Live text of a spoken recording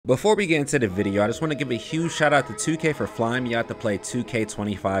Before we get into the video, I just want to give a huge shout out to 2K for flying me out to play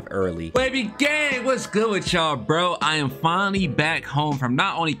 2K25 early. Wavy gang, what's good with y'all, bro? I am finally back home from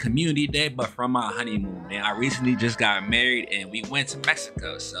not only community day, but from my honeymoon, man. I recently just got married and we went to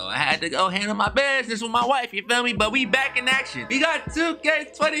Mexico, so I had to go handle my business with my wife, you feel me? But we back in action. We got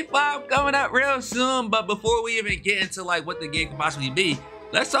 2K25 coming up real soon, but before we even get into like what the game could possibly be,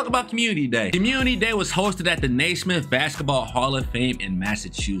 let's talk about Community Day. Community Day was hosted at the Naismith Basketball Hall of Fame in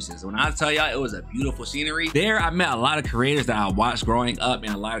Massachusetts. When I tell y'all, it was a beautiful scenery. There, I met a lot of creators that I watched growing up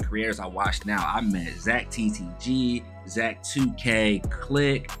and a lot of creators I watch now. I met Zach TTG, Zach 2K,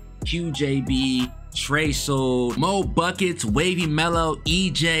 Click, QJB, Trey Soul, Mo Buckets, Wavy Mellow,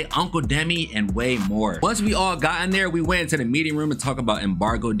 EJ, Uncle Demi, and way more. Once we all got in there, we went into the meeting room to talk about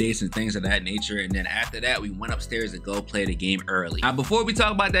embargo dates and things of that nature. And then after that, we went upstairs to go play the game early. Now, before we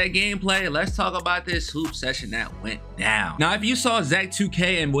talk about that gameplay, let's talk about this hoop session that went down. Now, if you saw Zach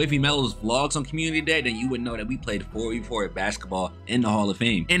 2K and Wavy Mellow's vlogs on Community Day, then you would know that we played 4v4 basketball in the Hall of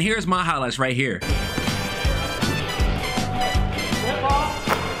Fame. And here's my highlights right here.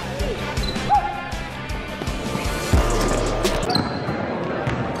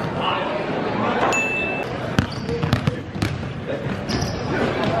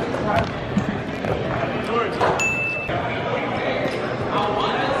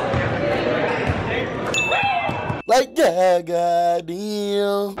 Like goddamn.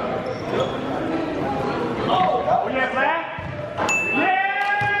 Oh yeah, Vladd? Yeah!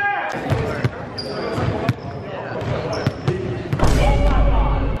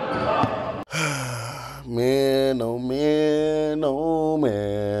 Man, oh man, oh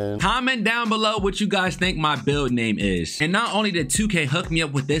man. Comment down below what you guys think my build name is. And not only did 2K hook me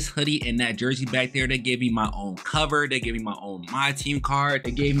up with this hoodie and that jersey back there, they gave me my own cover, they gave me my own My Team card,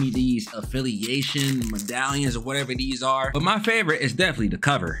 they gave me these affiliation medallions or whatever these are. But my favorite is definitely the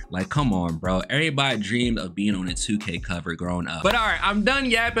cover. Like, come on, bro. Everybody dreamed of being on a 2K cover growing up. But all right, I'm done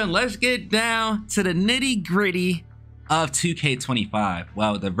yapping. Let's get down to the nitty gritty of 2K25.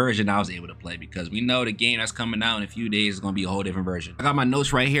 Well, the version I was able to play, because we know the game that's coming out in a few days is gonna be a whole different version. I got my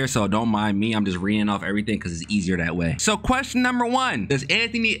notes right here, so don't mind me. I'm just reading off everything because it's easier that way. So question number 1, does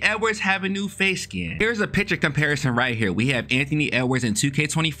Anthony Edwards have a new face scan? Here's a picture comparison right here. We have Anthony Edwards in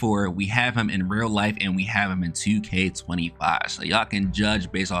 2K24, we have him in real life, and we have him in 2K25. So y'all can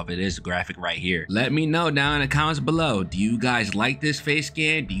judge based off of this graphic right here. Let me know down in the comments below. Do you guys like this face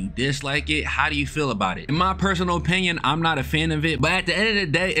scan? Do you dislike it? How do you feel about it? In my personal opinion, I'm not a fan of it, but at the end of the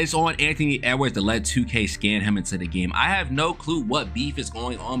day, it's on Anthony Edwards to let 2K scan him into the game. I have no clue what beef is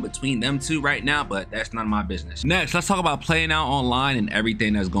going on between them two right now, but that's none of my business. Next, let's talk about playing out online and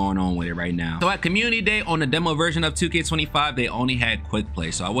everything that's going on with it right now. So at Community Day, on the demo version of 2K25, they only had quick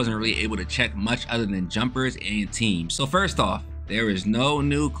play, so I wasn't really able to check much other than jumpers and teams. So first off, there is no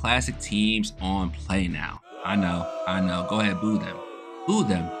new classic teams on play now. I know. Go ahead, boo them. Boo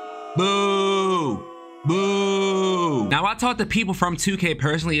them. Boo! Boo! Now, I talked to people from 2K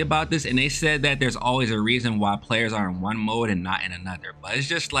personally about this, and they said that there's always a reason why players are in one mode and not in another. But it's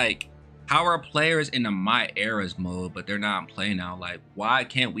just like, how are players in the My Eras mode, but they're not on play now? Like, why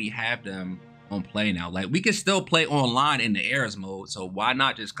can't we have them on play now? Like, we can still play online in the Eras mode, so why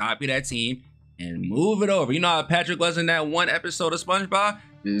not just copy that team and move it over? You know how Patrick was in that one episode of SpongeBob?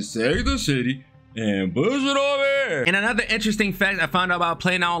 Just save the city and push it over. And another interesting fact I found out about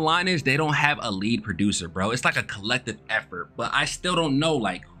playing online is they don't have a lead producer, bro. It's like a collective effort, but I still don't know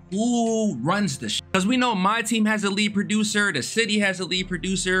like who runs the shit. Because we know My Team has a lead producer, the city has a lead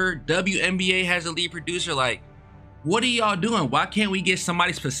producer, WNBA has a lead producer. Like, what are y'all doing? Why can't we get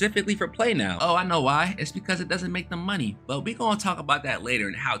somebody specifically for play now? Oh, I know why. It's because it doesn't make them money. But we're gonna talk about that later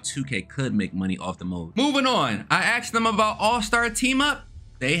and how 2K could make money off the mode. Moving on, I asked them about All-Star Team Up.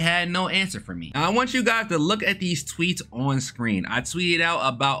 They had no answer for me. Now, I want you guys to look at these tweets on screen. I tweeted out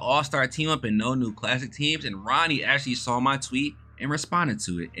about All-Star Team Up and no new classic teams, and Ronnie actually saw my tweet and responded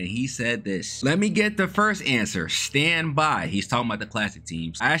to it, and he said this. Let me get the first answer. Stand by. He's talking about the classic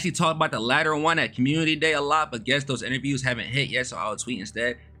teams. I actually talked about the latter one at Community Day a lot, but guess those interviews haven't hit yet, so I'll tweet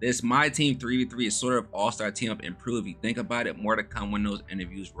instead. This My Team 3v3 is sort of All-Star Team Up improved. If you think about it, more to come when those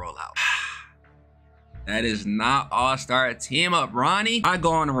interviews roll out. That is not All-Star Team Up, Ronnie. I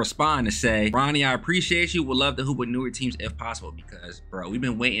go on and respond to say, Ronnie, I appreciate you. Would love to hoop with newer teams if possible, because, bro, we've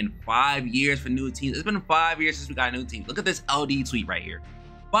been waiting 5 years for new teams. It's been 5 years since we got a new team. Look at this LD tweet right here.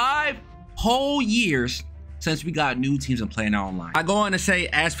 5 whole years since we got new teams and playing out online. I go on to say,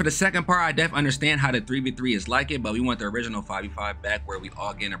 as for the second part, I definitely understand how the 3v3 is like it, but we want the original 5v5 back where we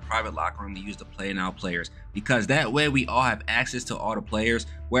all get in a private locker room to use the play now players, because that way we all have access to all the players,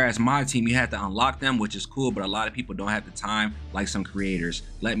 whereas my team, you have to unlock them, which is cool, but a lot of people don't have the time, like some creators.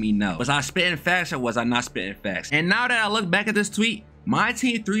 Let me know. Was I spitting facts or was I not spitting facts? And now that I look back at this tweet, my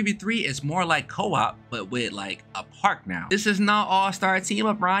team 3v3 is more like co-op, but with like a park now. This is not all-star team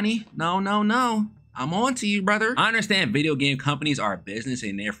up, Ronnie. No, no, no. I'm on to you, brother. I understand video game companies are a business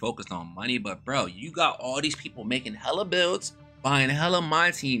and they're focused on money, but bro, you got all these people making hella builds, buying hella my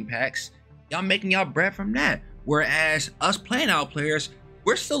team packs. Y'all making y'all bread from that. Whereas us playing out players,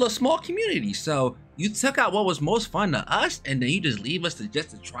 we're still a small community. So you took out what was most fun to us and then you just leave us to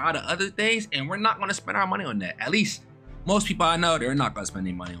try the other things, and we're not gonna spend our money on that. At least most people I know, they're not gonna spend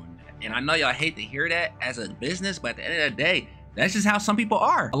any money on that. And I know y'all hate to hear that as a business, but at the end of the day, that's just how some people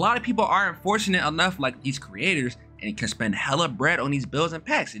are. A lot of people aren't fortunate enough, like these creators, and can spend hella bread on these builds and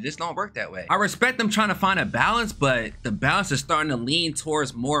packs. It just don't work that way. I respect them trying to find a balance, but the balance is starting to lean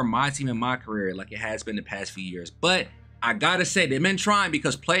towards more my team and my career like it has been the past few years. But I gotta say, they've been trying,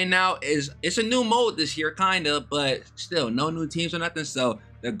 because play now it's a new mode this year, kinda, but still no new teams or nothing. So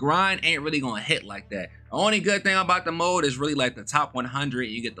the grind ain't really gonna hit like that. The only good thing about the mode is really like the top 100,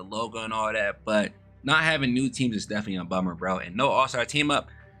 you get the logo and all that, but not having new teams is definitely a bummer, bro. And no all-star team up,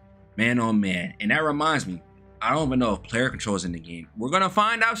 man, oh man. And that reminds me, I don't even know if player control is in the game. We're gonna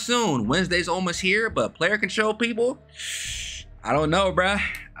find out soon. Wednesday's almost here, but player control, people, I don't know, bro.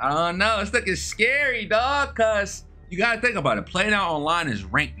 I don't know. It's looking scary, dog, cause you gotta think about it. Playing out online is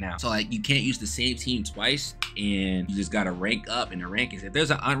ranked now. So like you can't use the same team twice, and you just gotta rank up in the rankings. If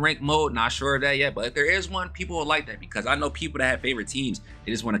there's an unranked mode, not sure of that yet, but if there is one, people will like that, because I know people that have favorite teams,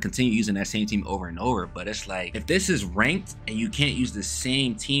 they just want to continue using that same team over and over. But it's like, if this is ranked and you can't use the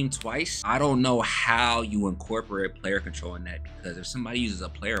same team twice, I don't know how you incorporate player control in that, because if somebody uses a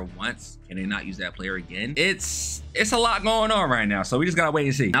player once and they not use that player again, it's a lot going on right now. So we just gotta wait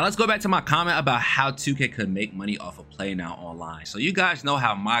and see. Now let's go back to my comment about how 2K could make money off of play now online. So you guys know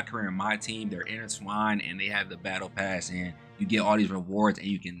how my career and my team, they're intertwined, and they have the battle pass, and you get all these rewards, and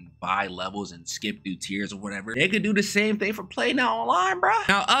you can buy levels and skip through tiers or whatever. They could do the same thing for play now online, bro.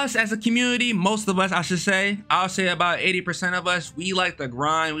 Now us as a community, most of us, I should say, I'll say about 80% of us, we like to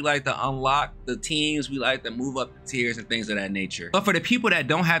grind, we like to unlock the teams, we like to move up the tiers and things of that nature. But for the people that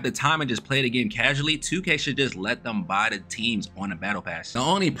don't have the time and just play the game casually, 2K should just let them buy the teams on the battle pass. The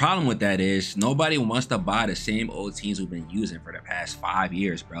only problem with that is nobody wants to buy the same old teams we've been using for the past 5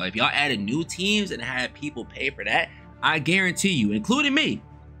 years, bro. If y'all added new teams and had people pay for that, I guarantee you, including me,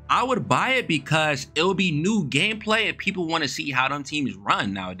 I would buy it, because it will be new gameplay and people want to see how them teams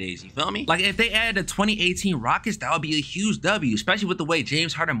run nowadays. You feel me? Like if they added the 2018 Rockets, that would be a huge W, especially with the way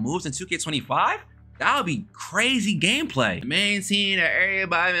James Harden moves in 2K25. That would be crazy gameplay. The main team that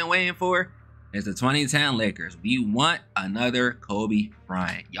everybody been waiting for is the 2010 Lakers. We want another Kobe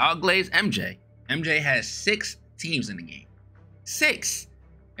Bryant. Y'all glaze MJ. MJ has 6 teams in the game. 6.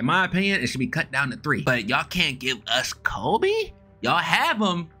 In my opinion, it should be cut down to 3. But y'all can't give us Kobe? Y'all have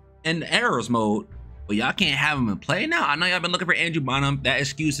him in the Arrows mode, but y'all can't have him in play now. I know y'all been looking for Andrew Bonham. That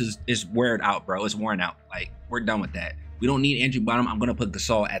excuse is weared out, bro. It's worn out. Like, we're done with that. We don't need Andrew Bonham. I'm gonna put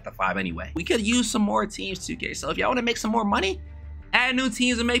Gasol at the 5 anyway. We could use some more teams, 2K. So if y'all wanna make some more money, add new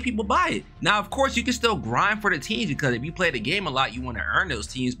teams and make people buy it. Now, of course, you can still grind for the teams, because if you play the game a lot, you wanna earn those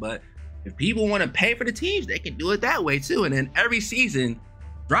teams. But if people wanna pay for the teams, they can do it that way too. And then every season,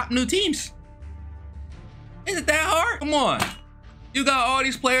 drop new teams. Isn't that hard? Come on. You got all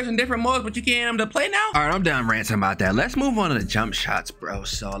these players in different modes, but you can't get them to play now? All right, I'm done ranting about that. Let's move on to the jump shots, bro.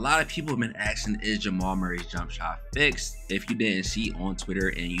 So a lot of people have been asking, is Jamal Murray's jump shot fixed? If you didn't see on Twitter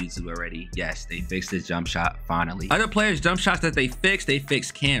and YouTube already, yes, they fixed his jump shot finally. Other players' jump shots that they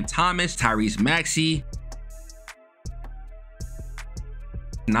fixed Cam Thomas, Tyrese Maxey,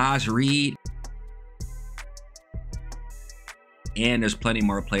 Nas Reed, and there's plenty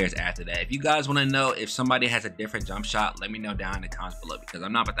more players after that. If you guys want to know if somebody has a different jump shot, let me know down in the comments below, because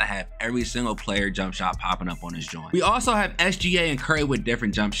I'm not about to have every single player jump shot popping up on this joint. We also have SGA and Curry with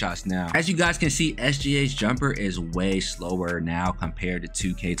different jump shots now. As you guys can see, SGA's jumper is way slower now compared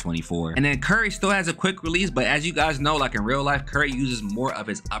to 2K24. And then Curry still has a quick release, but as you guys know, like in real life, Curry uses more of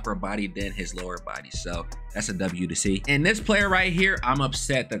his upper body than his lower body. So that's a W to see. And this player right here, I'm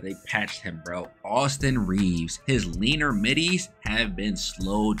upset that they patched him, bro. Austin Reeves. His leaner middies have been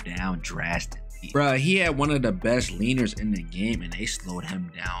slowed down drastically. Bro, he had one of the best leaners in the game, and they slowed him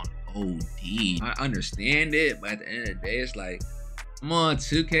down OD. I understand it, but at the end of the day, it's like, Come on,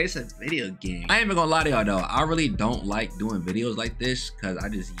 2K, it's a video game. I ain't even gonna lie to y'all though. I really don't like doing videos like this because I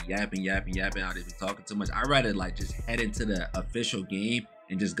just yapping. I just be talking too much. I'd rather like just head into the official game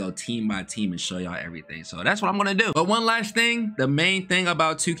and just go team by team and show y'all everything. So that's what I'm gonna do. But one last thing, the main thing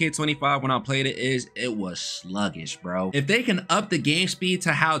about 2K25 when I played it is it was sluggish, bro. If they can up the game speed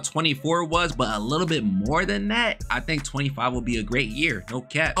to how 24 was, but a little bit more than that, I think 25 will be a great year, no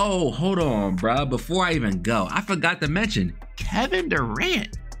cap. Oh, hold on, bro. Before I even go, I forgot to mention Kevin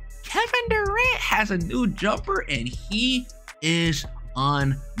Durant. Kevin Durant has a new jumper and he is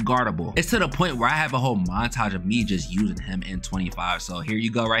unguardable. It's to the point where I have a whole montage of me just using him in 25. So here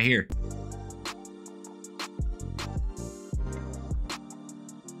you go right here.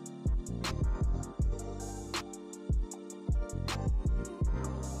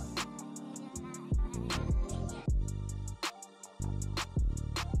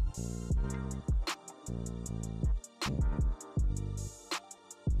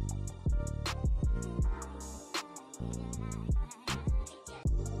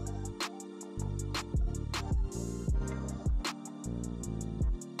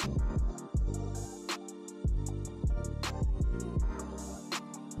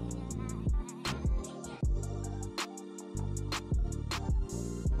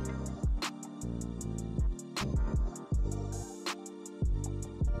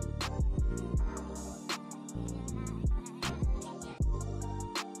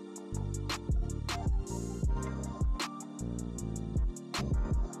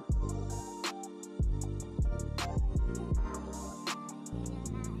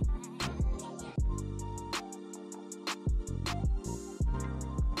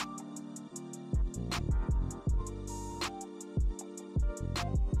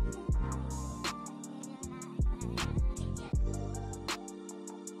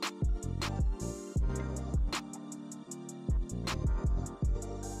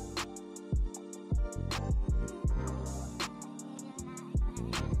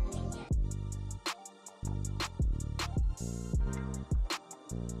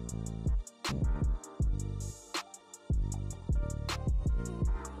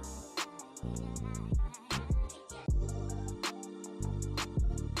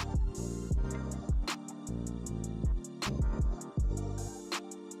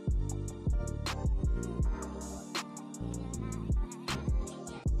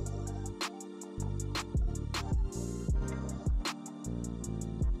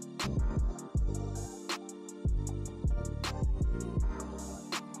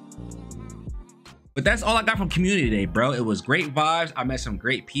 But that's all I got from community today, bro. It was great vibes. I met some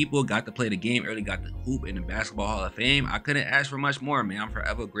great people, got to play the game early, got to hoop in the Basketball Hall of Fame. I couldn't ask for much more, man. I'm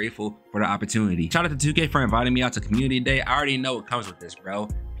forever grateful for the opportunity. Shout out to 2K for inviting me out to community day. I already know what comes with this, bro.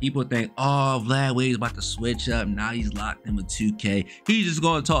 People think, oh, Vlad Wave's about to switch up. Now he's locked in with 2K. He's just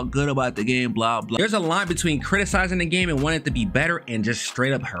going to talk good about the game, blah, blah. There's a line between criticizing the game and wanting it to be better and just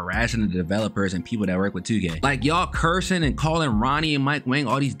straight up harassing the developers and people that work with 2K. Like y'all cursing and calling Ronnie and Mike Wang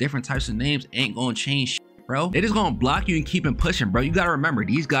all these different types of names ain't going to change shit, bro. They just gonna block you and keep it pushing, bro. You gotta remember,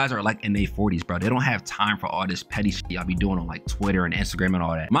 these guys are like in their 40s, bro. They don't have time for all this petty shit y'all be doing on like Twitter and Instagram and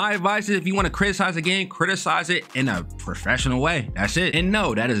all that. My advice is if you want to criticize a game, criticize it in a professional way. That's it. And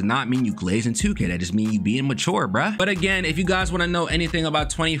no, that does not mean you glazing 2K. That just means you being mature, bro. But again, if you guys want to know anything about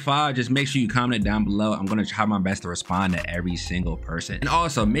 25, just make sure you comment down below. I'm gonna try my best to respond to every single person. And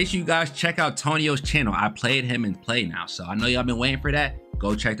also, make sure you guys check out Tonio's channel. I played him in Play Now, so I know y'all been waiting for that.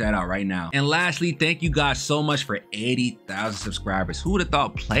 Go check that out right now. And lastly, thank you guys so much for 80,000 subscribers. Who would have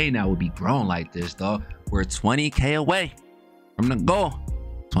thought Play Now would be growing like this, though? We're 20K away from the goal.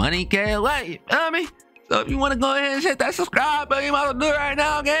 20K away, you feel me? So if you want to go ahead and hit that subscribe button, you might as well do it right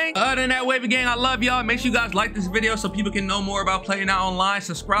now, gang. Other than that, Wavy gang, I love y'all. Make sure you guys like this video so people can know more about Play Now Online.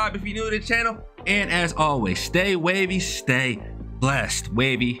 Subscribe if you're new to the channel. And as always, stay wavy, stay blessed.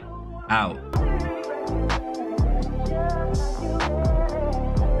 Wavy out.